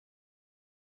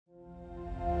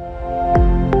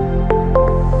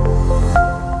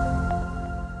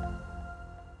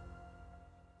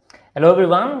Hello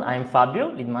everyone, I'm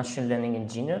Fabio, lead machine learning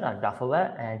engineer at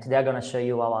GraphAware, and today I'm going to show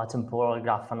you our temporal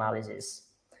graph analysis.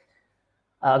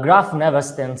 Graph never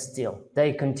stands still.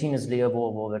 They continuously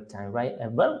evolve over time, right?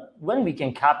 And well, when we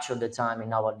can capture the time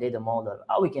in our data model,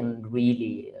 how we can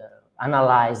really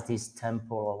analyze this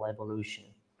temporal evolution.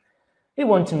 We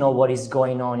want to know what is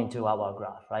going on into our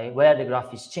graph, right? Where the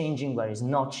graph is changing, where it's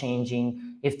not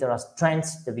changing, if there are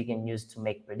trends that we can use to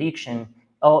make prediction,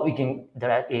 or we can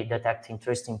detect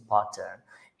interesting pattern.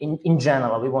 In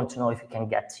general, we want to know if we can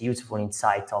get useful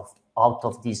insight out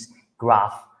of this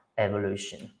graph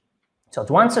evolution. So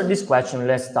to answer this question,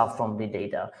 let's start from the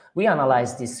data. We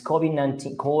analyzed this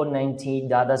COVID-19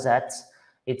 data set.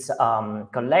 It's a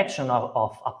collection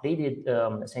of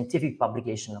updated scientific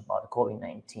publication about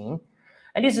COVID-19.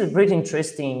 And this is a pretty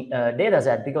interesting data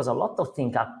set because a lot of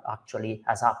things actually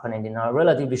has happened in a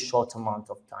relatively short amount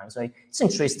of time. So it's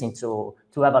interesting to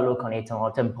have a look on it on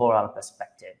a temporal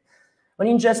perspective. When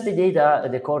you ingest the data,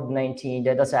 the COVID-19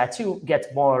 data set, you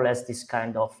get more or less this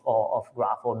kind of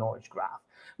graph or knowledge graph.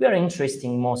 We are interested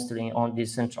mostly on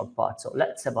this central part. So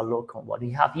let's have a look on what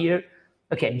we have here.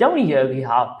 Okay, down here we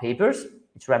have papers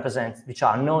which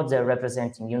are nodes that are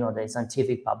representing, the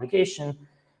scientific publication.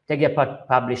 They get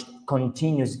published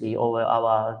continuously over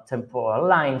our temporal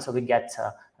line, so we get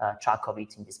track of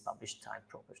it in this published time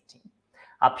property.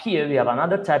 Up here, we have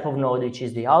another type of node, which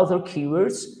is the author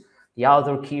keywords. The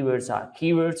author keywords are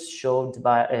keywords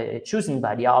chosen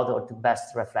by the author to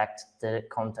best reflect the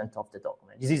content of the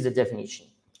document. This is the definition.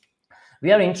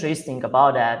 We are interested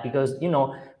about that because,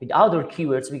 with author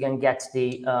keywords, we can get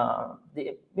the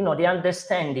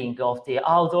understanding of the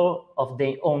author of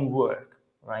their own work,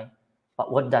 right?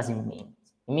 But what does it mean?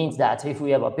 It means that if we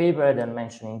have a paper that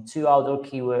mentioning two author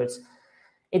keywords,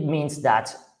 it means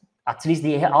that at least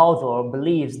the author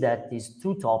believes that these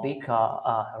two topics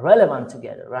are relevant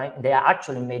together, right? They are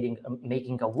actually making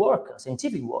a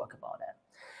scientific work about that.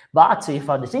 But if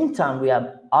at the same time we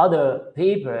have other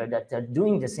papers that are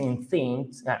doing the same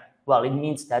things, well, it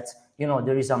means that,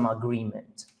 there is some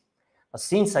agreement. But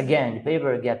since, again, the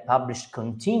paper gets published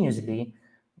continuously,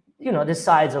 the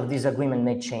size of this agreement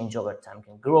may change over time,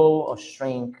 can grow or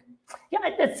shrink. Yeah,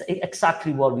 that's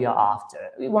exactly what we are after.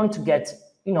 We want to get,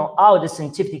 how the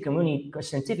scientific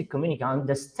community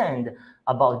understand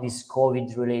about these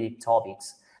COVID-related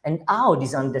topics and how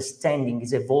this understanding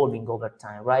is evolving over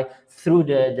time, right? Through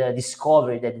the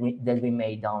discovery that we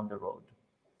made down the road.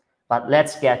 But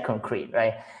let's get concrete,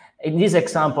 right? In this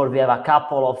example, we have a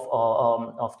couple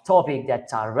of topics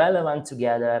that are relevant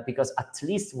together because at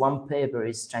least one paper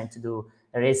is trying to do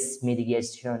risk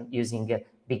mitigation using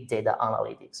big data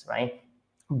analytics, right?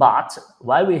 But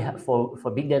while we have for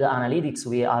big data analytics,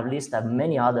 we at least have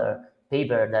many other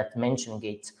papers that mention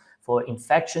it. For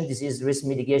infection disease risk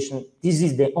mitigation, this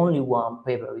is the only one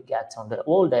paper we get on the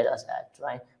whole data set,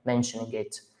 right? Mentioning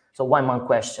it. So one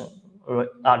question,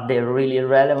 are they really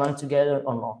relevant together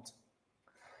or not?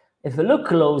 If we look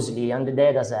closely on the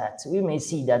data set, we may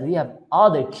see that we have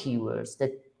other keywords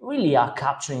that really are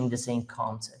capturing the same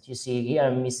concept. You see here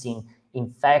I'm missing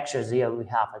infectious, here we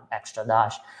have an extra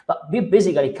dash, but we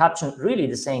basically capture really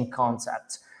the same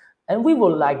concept. And we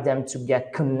would like them to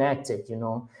get connected,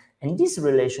 And this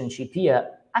relationship here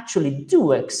actually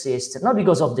do exist, not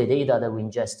because of the data that we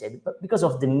ingested, but because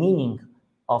of the meaning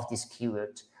of this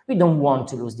keyword. We don't want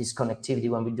to lose this connectivity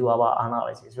when we do our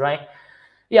analysis, right?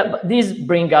 Yeah, but this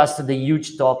brings us to the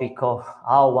huge topic of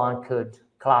how one could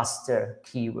cluster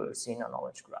keywords in a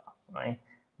knowledge graph, right?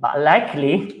 But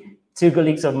luckily, two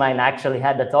colleagues of mine actually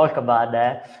had a talk about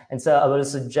that. And so I will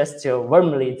suggest you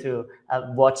warmly to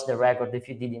watch the record if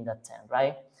you didn't attend,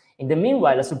 right? In the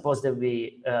meanwhile, I suppose that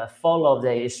we follow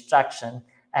the instruction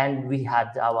and we had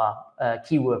our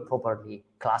keyword properly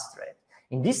clustered.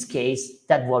 In this case,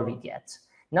 that's what we get.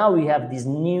 Now we have these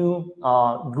new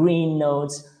green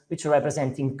nodes which are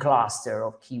representing cluster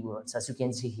of keywords, as you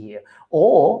can see here.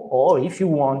 Or if you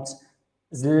want,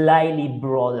 slightly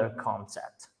broader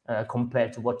concept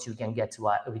compared to what you can get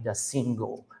with a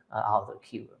single author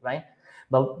keyword, right?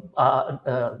 But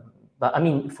I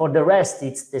mean, for the rest,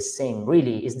 it's the same,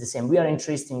 really, it's the same. We are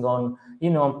interested on,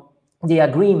 the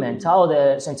agreement, how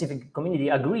the scientific community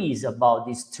agrees about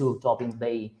these two topics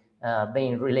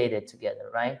being related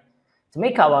together, right? To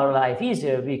make our life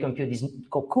easier, we compute this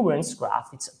cooccurrence graph.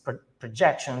 It's a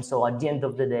projection. So at the end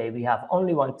of the day, we have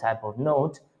only one type of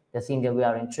node, the thing that we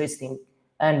are interested in,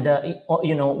 and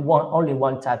only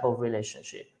one type of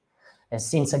relationship. And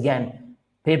since, again,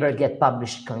 papers get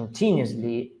published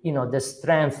continuously, the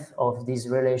strength of this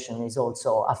relation is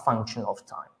also a function of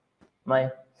time, right?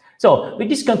 So with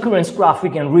this concurrence graph, we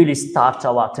can really start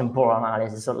our temporal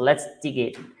analysis. So let's dig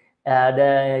it.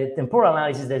 The temporal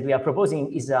analysis that we are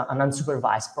proposing is an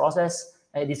unsupervised process.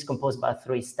 It is composed by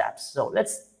 3 steps. So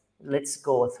let's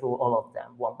go through all of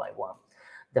them one by one.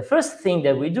 The first thing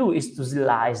that we do is to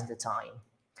slice the time.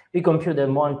 We compute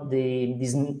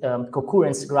this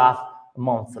cooccurrence graph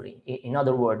monthly. In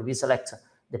other words, we select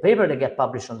the paper that get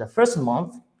published on the first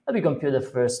month, and we compute the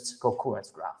first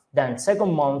cooccurrence graph. Then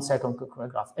second month, second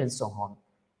cooccurrence graph, and so on.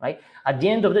 Right? At the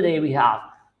end of the day, we have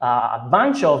a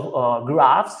bunch of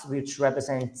graphs which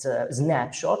represent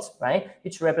snapshots, right?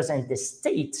 Which represent the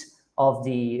state of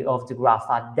the graph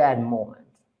at that moment,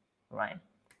 right?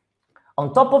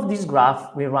 On top of this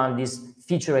graph, we run this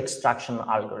feature extraction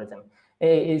algorithm.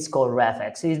 It's called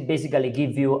RefX. It basically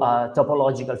gives you a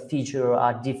topological feature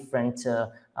at different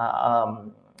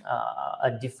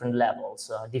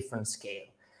levels, different scale.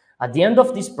 At the end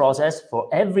of this process, for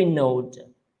every node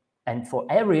and for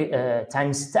every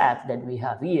time step that we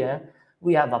have here,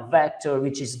 we have a vector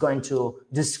which is going to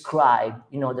describe,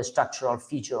 the structural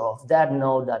feature of that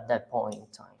node at that point in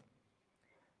time.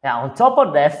 Now, on top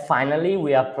of that, finally,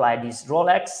 we apply this role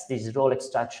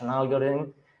extraction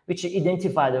algorithm, which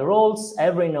identify the roles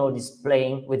every node is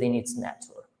playing within its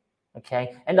network,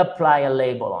 okay, and apply a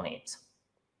label on it.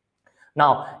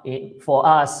 Now, for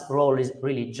us, role is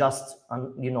really just,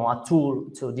 a tool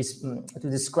to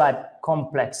describe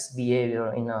complex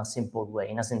behavior in a simple way,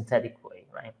 in a synthetic way,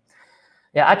 right?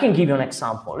 Yeah, I can give you an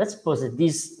example. Let's suppose that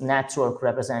this network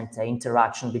represents an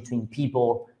interaction between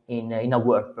people in a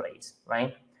workplace,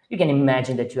 right? You can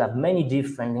imagine that you have many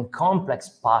different and complex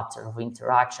patterns of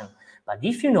interaction. But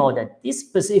if you know that this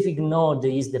specific node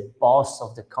is the boss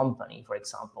of the company, for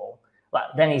example, well,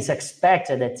 then it's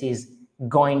expected that he's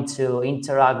going to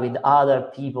interact with other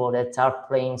people that are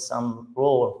playing some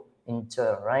role in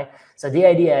turn, right? So the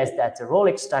idea is that the role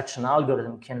extraction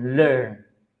algorithm can learn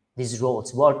these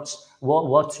roles,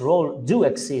 what role do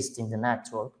exist in the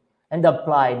network, and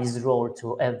apply this role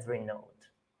to every node,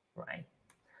 right?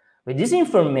 With this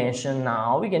information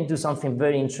now, we can do something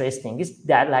very interesting. Is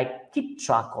that like keep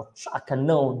track a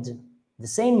node, the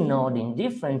same node in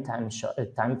different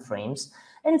time frames,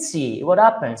 and see what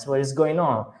happens, what is going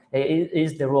on.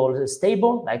 Is the role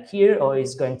stable, like here, or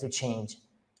is going to change?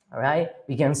 All right.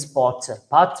 We can spot a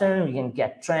pattern. We can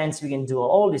get trends. We can do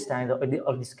all this kind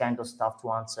of stuff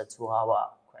to answer to our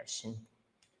question.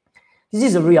 This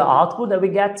is a real output that we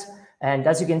get. And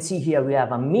as you can see here, we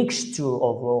have a mixture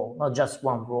of roles, not just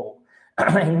one role.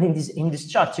 And in this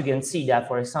chart, you can see that,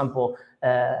 for example,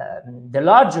 the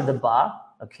larger the bar,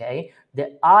 okay,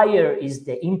 the higher is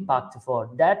the impact for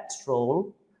that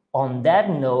role on that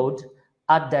node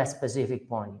at that specific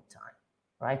point in time,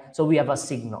 right? So we have a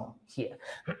signal here.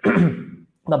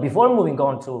 But before moving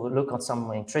on to look at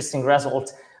some interesting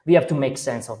results, we have to make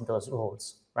sense of those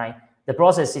roles, right? The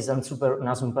process is an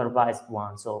unsupervised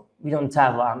one, so we don't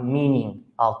have a meaning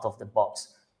out of the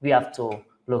box. We have to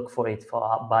look for it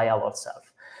by ourselves.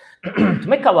 To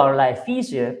make our life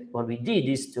easier, what we did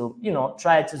is to,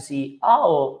 try to see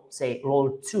how, say,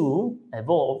 role 2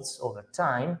 evolves over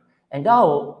time, and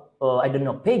how,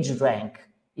 page rank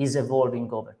is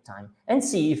evolving over time, and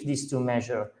see if these two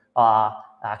measures are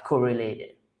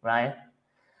correlated, right?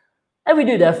 And we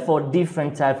do that for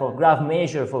different type of graph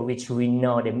measure for which we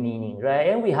know the meaning, right?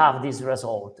 And we have this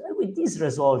result. And with this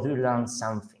result, we learn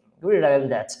something. We learn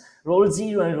that role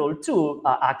 0 and role 2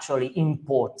 are actually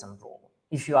important roles.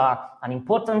 If you are an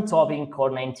important topic in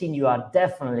core 19, you are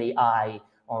definitely high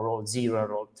on role 0 and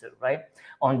role 2, right?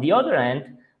 On the other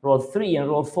hand, role 3 and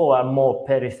role 4 are more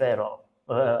peripheral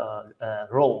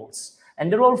roles.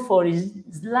 And the role 4 is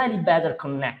slightly better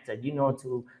connected,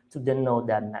 to the node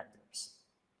that matters.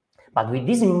 But with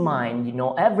this in mind,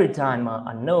 every time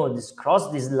a node is cross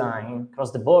this line,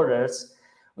 cross the borders,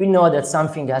 we know that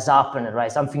something has happened, right?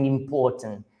 Something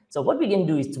important. So what we can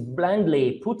do is to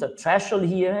blindly put a threshold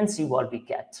here and see what we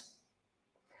get.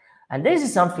 And this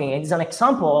is something, it's an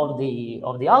example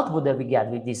of the output that we get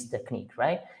with this technique,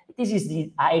 right? This is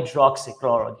the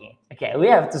hydroxychloroquine. Okay, we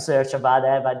have to search about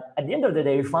that, but at the end of the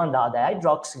day, we found out that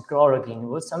hydroxychloroquine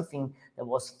was something that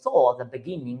was thought at the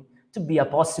beginning to be a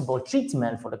possible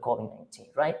treatment for the COVID-19,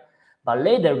 right? But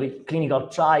later with clinical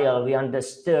trial, we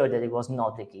understood that it was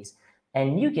not the case.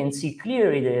 And you can see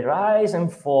clearly the rise and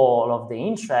fall of the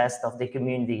interest of the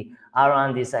community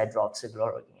around this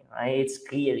hydroxychloroquine, right? It's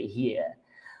clearly here.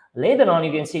 Later on,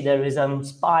 you can see there is a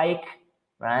spike,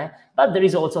 right? But there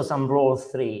is also some role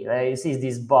 3, right? You see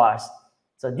these bars.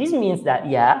 So this means that,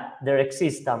 yeah, there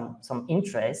exists some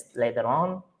interest later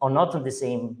on, or not of the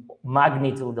same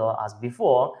magnitude as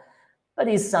before, but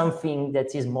it's something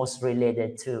that is most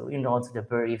related to, to the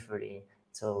periphery,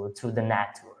 to the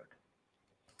network.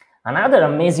 Another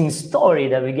amazing story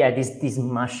that we get is this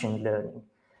machine learning.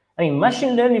 I mean,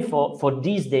 machine learning for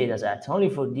this data set, only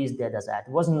for this data set,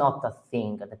 was not a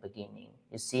thing at the beginning.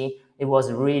 You see, it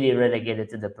was really relegated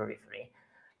to the periphery.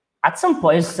 At some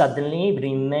point, suddenly,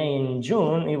 between May and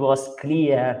June, it was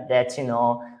clear that, you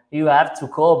know, you have to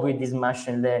cope with this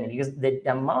machine learning, because the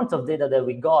amount of data that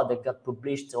we got that got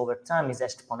published over time is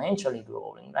exponentially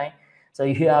growing, right? So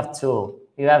you have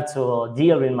to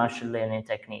deal with machine learning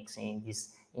techniques in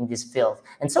this field.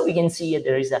 And so we can see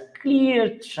there is a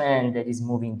clear trend that is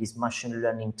moving this machine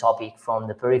learning topic from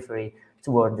the periphery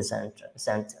toward the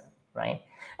center, right?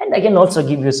 And I can also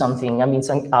give you something, I mean,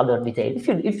 some other detail.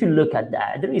 If you look at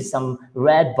that, there is some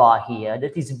red bar here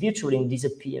that is virtually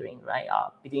disappearing, right?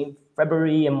 Between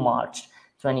February and March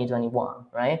 2021,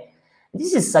 right?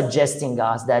 This is suggesting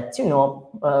us that, you know,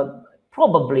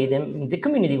 probably the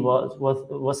community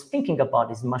was thinking about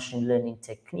this machine learning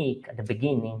technique at the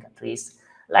beginning, at least,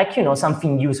 like, you know,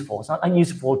 something useful, a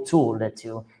useful tool that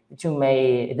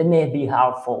may be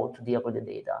helpful to deal with the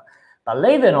data. But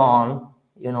later on,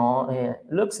 you know,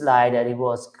 it looks like that it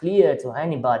was clear to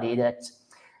anybody that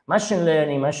machine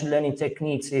learning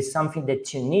techniques is something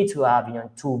that you need to have in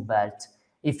your tool belt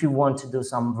if you want to do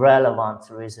some relevant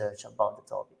research about the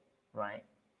topic, right?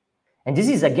 And this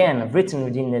is, again, written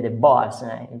within the bars.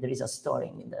 There is a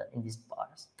story in these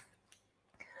bars.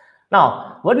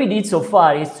 Now, what we did so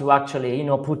far is to actually, you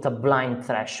know, put a blind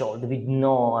threshold with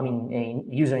no, I mean,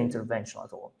 user intervention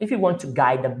at all. If you want to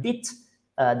guide a bit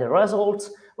the results,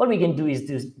 what we can do is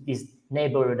do this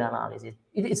neighborhood analysis.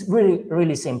 It's really,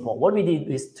 really simple. What we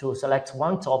did is to select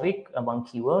one topic, one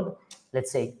keyword,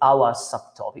 let's say our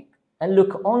subtopic, and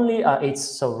look only at its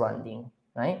surrounding,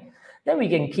 right? Then we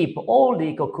can keep all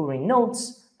the co-occurring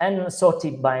nodes and sort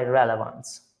it by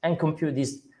relevance and compute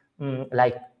these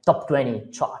like top 20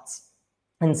 charts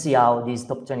and see how these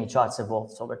top 20 charts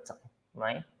evolve over time,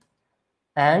 right?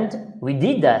 And we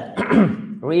did that,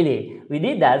 really. We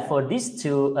did that for these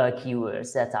two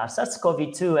keywords that are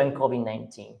SARS-CoV-2 and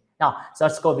COVID-19. Now,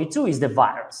 SARS-CoV-2 is the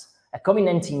virus.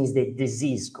 COVID-19 is the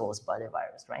disease caused by the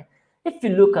virus, right? If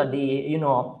you look at the, you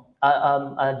know,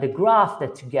 the graph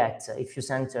that you get if you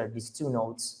center these two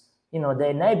nodes, you know,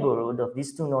 the neighborhood of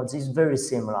these two nodes is very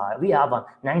similar. We have a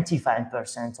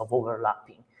 95% of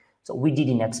overlapping. So we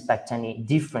didn't expect any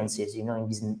differences, you know, in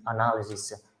this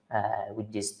analysis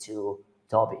with these two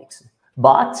topics.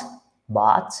 But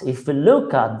if we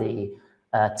look at the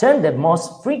term that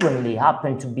most frequently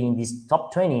happen to be in this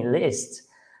top 20 list,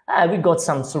 we got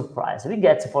some surprise. We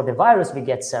get, for the virus, we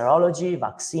get serology,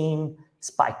 vaccine,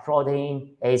 spike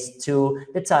protein,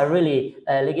 ACE2, that are really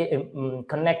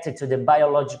connected to the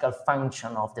biological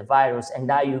function of the virus and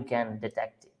how you can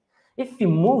detect it. If you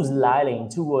move slightly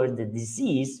toward the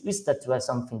disease, we start to have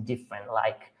something different,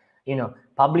 like, you know,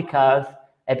 public health,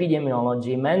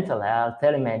 epidemiology, mental health,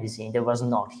 telemedicine. That was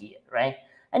not here, right?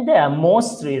 And they are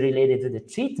mostly related to the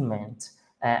treatment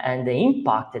and the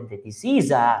impact that the disease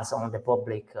has on the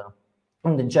public,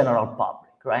 on the general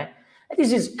public, right? And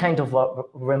this is kind of a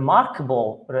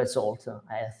remarkable result,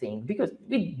 I think, because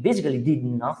we basically did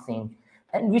nothing.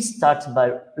 And we started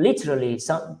by literally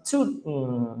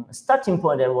two starting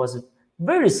point that was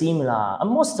very similar,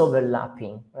 almost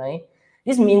overlapping, right?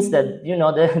 This means that, you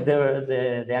know,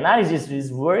 the analysis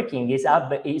is working, is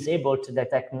able to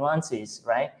detect nuances,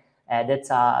 right? That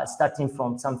are starting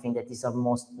from something that is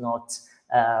almost not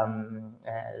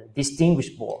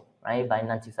distinguishable, right, by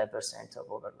 95%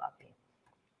 of overlapping.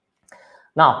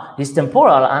 Now, this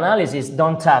temporal analysis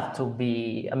don't have to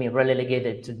be, I mean,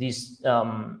 relegated to this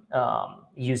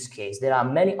use case. There are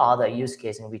many other use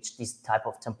cases in which this type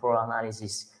of temporal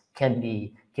analysis can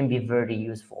be very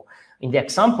useful. In the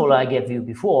example I gave you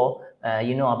before,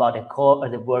 you know, about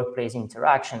the workplace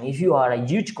interaction. If you are a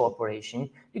huge corporation,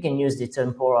 you can use the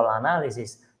temporal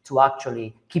analysis to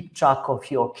actually keep track of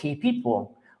your key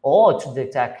people, or to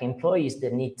detect employees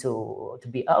that need to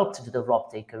be helped to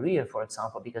develop their career, for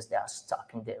example, because they are stuck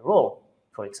in their role,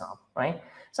 for example, right?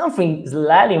 Something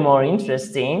slightly more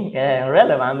interesting and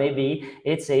relevant, maybe,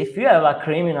 it's if you have a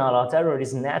criminal or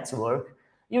terrorist network,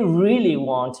 you really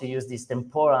want to use this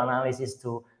temporal analysis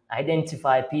to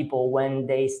identify people when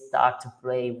they start to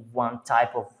play one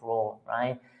type of role,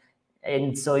 right?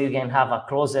 And so you can have a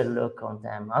closer look on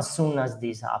them as soon as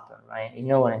this happens, right? You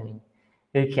know what I mean?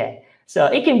 Okay. So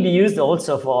it can be used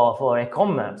also for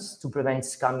e-commerce to prevent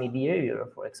scammy behavior,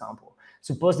 for example.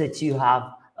 Suppose that you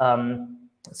have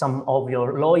some of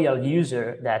your loyal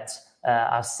users that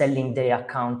are selling their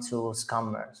account to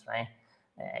scammers, right?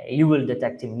 you will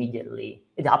detect immediately.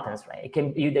 It happens, right?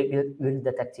 You will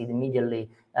detect it immediately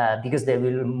because they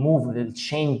will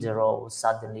change the roles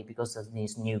suddenly because of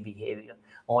this new behavior.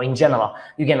 Or in general,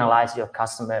 you can analyze your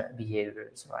customer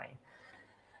behaviors, right?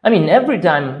 I mean, every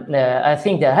time, I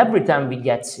think that every time we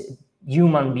get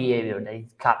human behavior that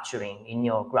is capturing in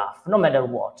your graph, no matter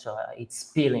what, it's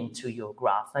spilling to your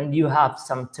graph, and you have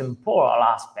some temporal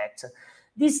aspect.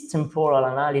 This temporal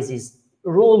analysis,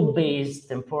 role-based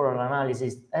temporal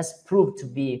analysis, has proved to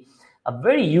be a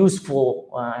very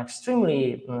useful,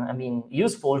 extremely,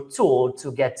 useful tool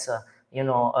to get,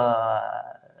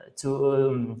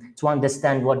 to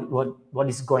understand what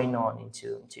is going on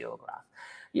into your graph.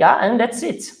 Yeah, and that's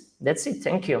it. That's it.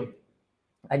 Thank you.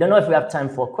 I don't know if we have time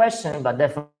for questions, but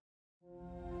definitely.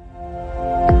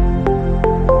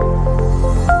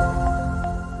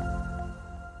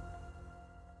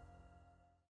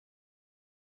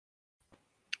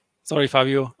 Sorry,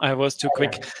 Fabio, I was too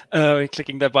quick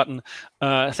clicking that button.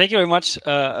 Thank you very much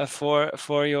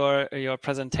for your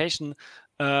presentation.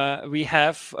 We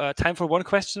have time for one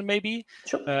question, maybe.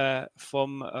 Sure.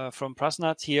 From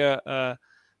Prasnath here.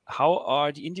 How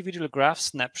are the individual graph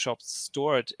snapshots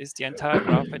stored? Is the entire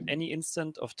graph at any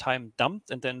instant of time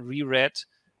dumped and then reread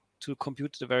to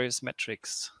compute the various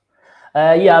metrics?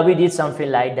 Yeah, we did something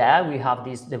like that. We have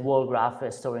the whole graph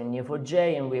stored in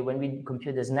Neo4j, and when we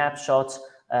compute the snapshots,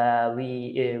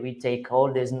 we take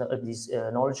all these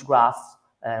knowledge graphs,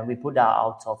 and we put that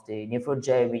out of the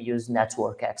Neo4j. We use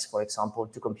network X, for example,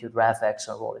 to compute RefX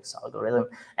and RolX algorithm,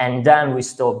 and then we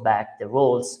store back the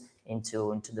roles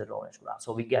into the knowledge graph.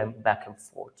 So we get back and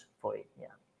forth for it.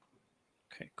 Yeah.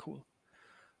 Okay, cool.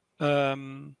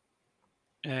 From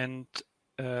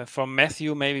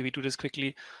Matthew, maybe we do this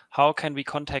quickly. How can we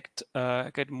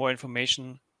get more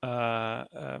information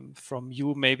from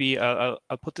you? Maybe I'll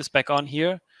put this back on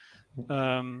here.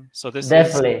 So this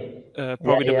definitely is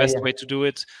probably the best way to do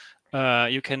it.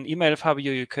 You can email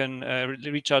Fabio. You can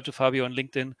reach out to Fabio on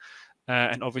LinkedIn,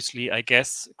 and obviously, I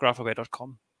guess,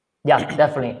 graphaware.com. Yeah,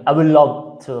 definitely. I would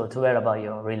love to hear about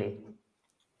you, really.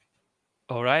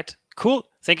 All right, cool.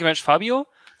 Thank you very much, Fabio,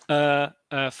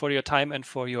 for your time and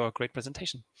for your great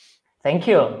presentation. Thank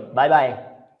you. Bye-bye.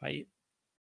 Bye.